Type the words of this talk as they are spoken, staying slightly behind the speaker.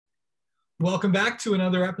Welcome back to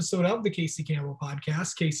another episode of the Casey Campbell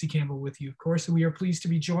Podcast. Casey Campbell with you, of course, and we are pleased to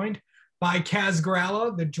be joined by Kaz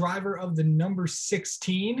Grala, the driver of the number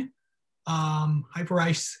 16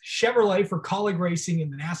 Hyper-Ice Chevrolet for Kaulig Racing in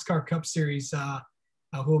the NASCAR Cup Series,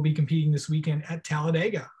 who will be competing this weekend at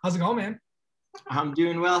Talladega. How's it going, man? I'm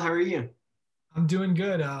doing well. How are you? I'm doing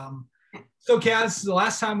good. So, Kaz, the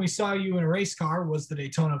last time we saw you in a race car was the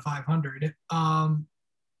Daytona 500.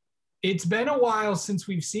 It's been a while since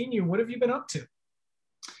we've seen you. What have you been up to?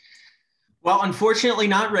 Well, unfortunately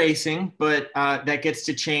not racing, but that gets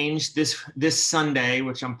to change this Sunday,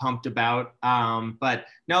 which I'm pumped about. But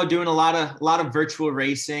no, doing a lot of virtual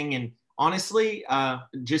racing, and honestly,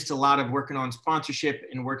 just a lot of working on sponsorship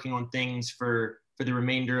and working on things for the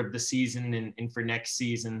remainder of the season and for next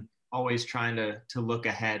season, always trying to look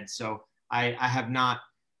ahead. So I have not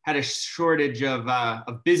had a shortage of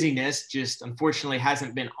busyness, just unfortunately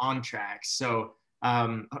hasn't been on track. So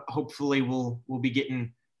hopefully we'll be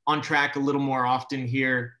getting on track a little more often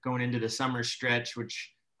here going into the summer stretch,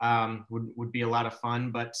 which would be a lot of fun,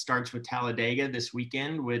 but starts with Talladega this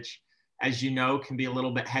weekend, which, as you know, can be a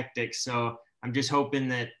little bit hectic. So I'm just hoping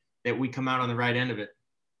that we come out on the right end of it.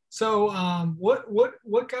 So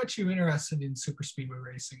what got you interested in super speedway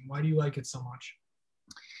racing? Why do you like it so much?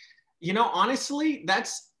 You know, honestly,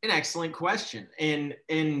 that's an excellent question.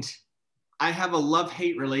 And I have a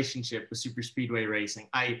love-hate relationship with super speedway racing.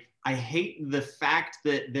 I hate the fact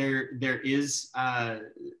that there is a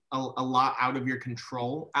lot out of your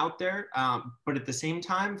control out there. But at the same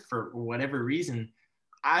time, for whatever reason,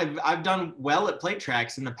 I've done well at plate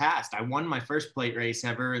tracks in the past. I won my first plate race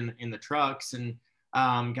ever in the trucks, and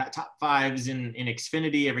got top fives in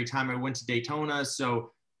Xfinity every time I went to Daytona.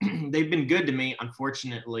 So they've been good to me.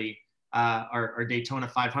 Unfortunately, our Daytona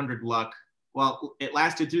 500 luck, well, it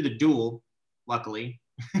lasted through the duel, luckily,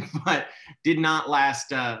 but did not last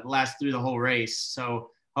through the whole race. So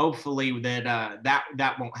hopefully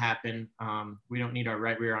that won't happen. We don't need our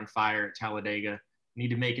right rear on fire at Talladega. We need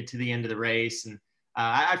to make it to the end of the race, and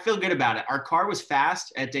I feel good about it. Our car was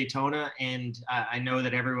fast at Daytona, and I know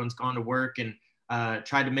that everyone's gone to work and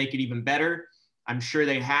tried to make it even better. I'm sure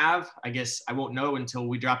they have. I guess I won't know until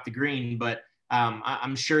we drop the green, but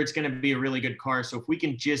I'm sure it's going to be a really good car. So if we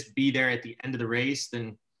can just be there at the end of the race,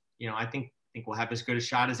 then, you know, I think we'll have as good a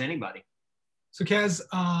shot as anybody. So Kaz,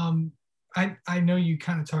 I know you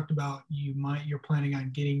kind of talked about you're planning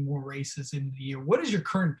on getting more races in the year. What is your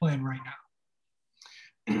current plan right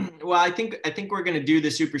now? Well, I think we're going to do the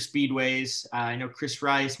super speedways. I know Chris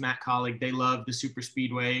Rice, Matt Kaulig, they love the super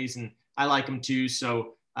speedways, and I like them too.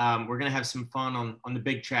 So we're going to have some fun on the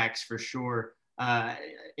big tracks for sure.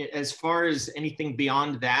 As far as anything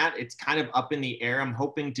beyond that, it's kind of up in the air. I'm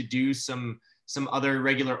hoping to do some other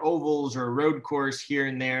regular ovals or a road course here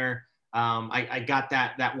and there. I got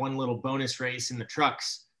that one little bonus race in the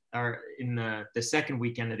trucks, or in the second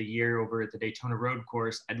weekend of the year over at the Daytona road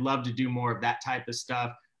course. I'd love to do more of that type of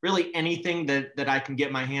stuff. Really anything that I can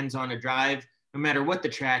get my hands on to drive, no matter what the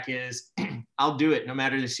track is, I'll do it no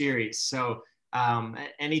matter the series. So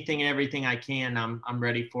anything and everything I can, I'm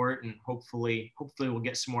ready for it, and hopefully we'll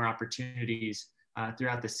get some more opportunities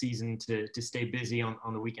throughout the season to stay busy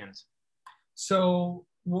on the weekends. So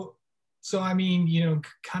I mean, you know,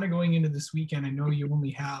 kind of going into this weekend, I know you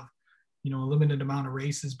only have, you know, a limited amount of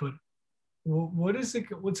races, but what's it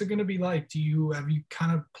going to be like? Have you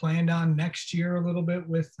kind of planned on next year a little bit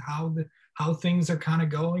with how things are kind of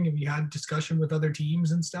going? Have you had discussion with other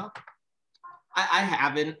teams and stuff? I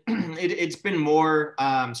haven't. It's been more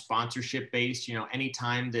sponsorship based. You know,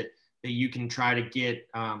 anytime that you can try to get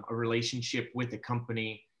a relationship with a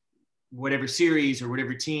company, whatever series or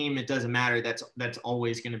whatever team, it doesn't matter. That's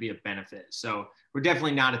always going to be a benefit. So we're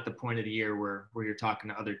definitely not at the point of the year where you're talking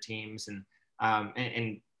to other teams,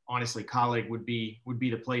 and honestly, Kaulig would be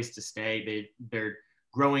the place to stay. They're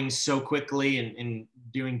growing so quickly and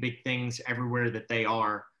doing big things everywhere that they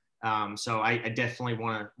are. So I definitely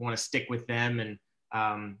want to stick with them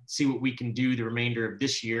and see what we can do the remainder of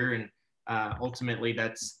this year. And ultimately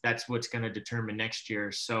that's what's going to determine next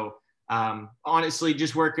year. So honestly,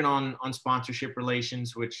 just working on sponsorship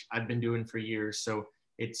relations, which I've been doing for years. So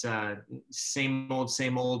it's same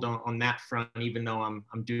old on that front, even though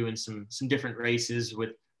I'm doing some different races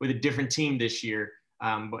with a different team this year.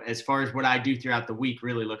 But as far as what I do throughout the week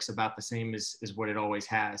really looks about the same as what it always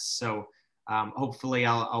has. So hopefully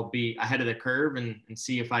I'll be ahead of the curve and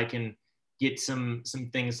see if I can get some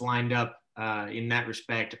things lined up in that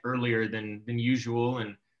respect earlier than usual.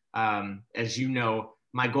 And as you know,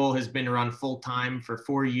 my goal has been to run full time for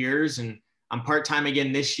 4 years, and I'm part-time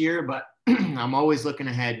again this year, but I'm always looking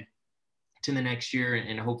ahead to the next year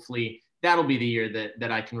and hopefully that'll be the year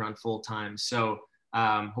that I can run full time. So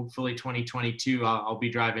hopefully 2022, I'll be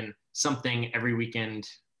driving something every weekend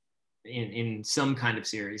in some kind of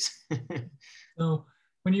series. So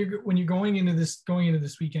when you're going into this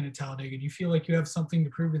weekend at Talladega, do you feel like you have something to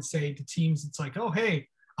prove and say to teams? It's like, oh, hey,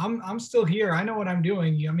 I'm still here. I know what I'm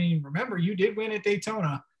doing. I mean, remember, you did win at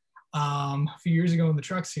Daytona a few years ago in the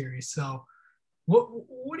Truck Series. So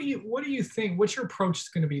what do you think? What's your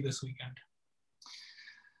approach going to be this weekend?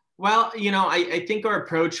 Well, I think our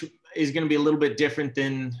approach is going to be a little bit different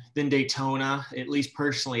than Daytona. At least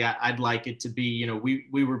personally, I'd like it to be,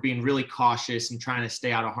 we were being really cautious and trying to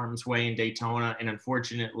stay out of harm's way in Daytona. And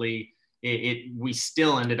unfortunately, we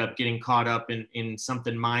still ended up getting caught up in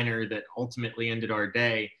something minor that ultimately ended our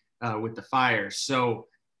day with the fire. So,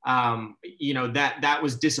 that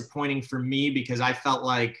was disappointing for me because I felt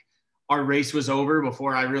like our race was over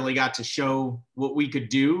before I really got to show what we could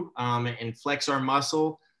do and flex our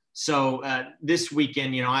muscle. So this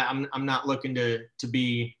weekend, I'm not looking to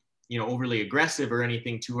be, overly aggressive or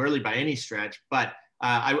anything too early by any stretch, but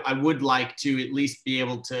I would like to at least be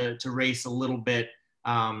able to race a little bit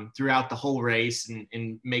throughout the whole race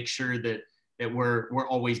and make sure that we're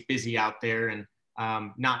always busy out there and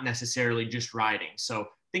not necessarily just riding. So I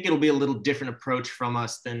think it'll be a little different approach from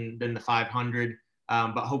us than the 500,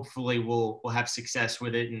 but hopefully we'll have success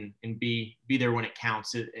with it and be there when it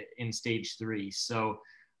counts in stage 3. So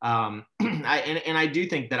I do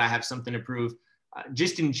think that I have something to prove.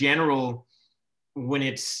 Just in general, when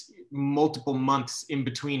it's multiple months in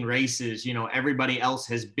between races, everybody else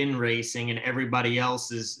has been racing and everybody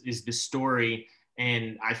else is the story.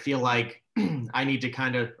 And I feel like I need to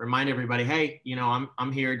kind of remind everybody, hey,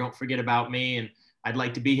 I'm here. Don't forget about me. And I'd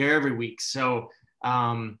like to be here every week. So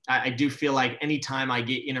I do feel like anytime I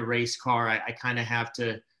get in a race car, I kind of have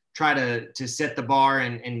to try to set the bar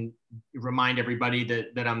and remind everybody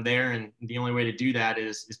that I'm there. And the only way to do that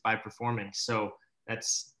is by performing. So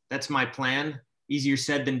that's my plan. Easier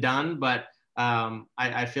said than done, but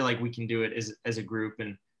I feel like we can do it as a group.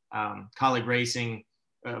 And Kaulig Racing,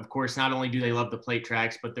 of course, not only do they love the plate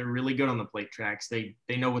tracks, but they're really good on the plate tracks. They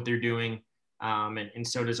know what they're doing. And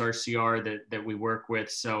so does RCR that we work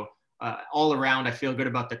with. So all around, I feel good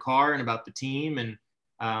about the car and about the team. And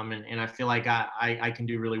I feel like I can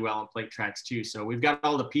do really well on plate tracks too. So we've got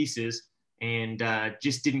all the pieces and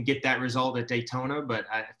just didn't get that result at Daytona, but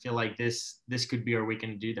I feel like this could be our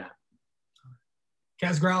weekend to do that.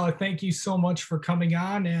 Kaz Grala, thank you so much for coming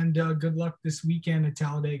on and good luck this weekend at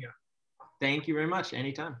Talladega. Thank you very much.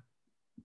 Anytime.